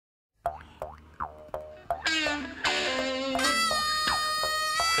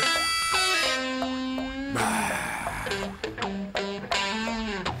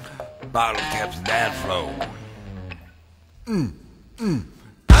bottle caps dance floor.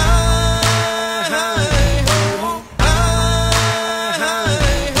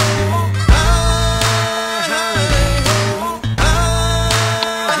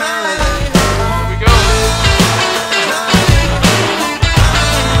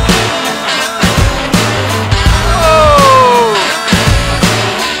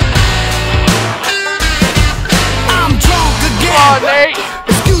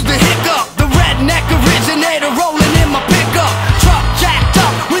 Excuse the hiccup, the redneck originator rolling in my pickup truck, jacked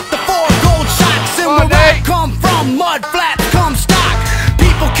up with the 4 gold shocks. And where I come from, mud flats come stock.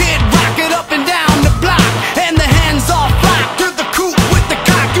 People kid rock it up and down the block, and the hands all flock to the coupe with the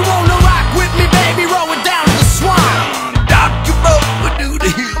cock. You wanna rock with me, baby? Roll it down to the swamp. Dock your boat, we do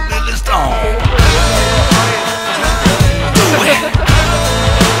the hillbilly stomp. Do it.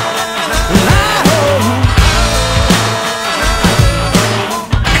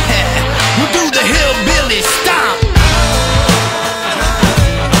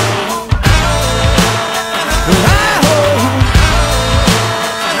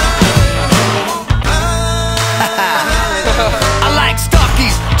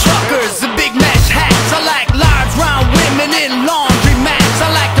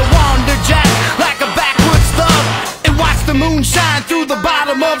 Moonshine through the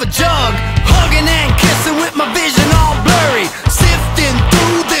bottom of a jug, hugging and kissing with my vision all blurry, sifting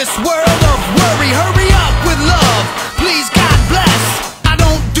through this world of worry. Hurry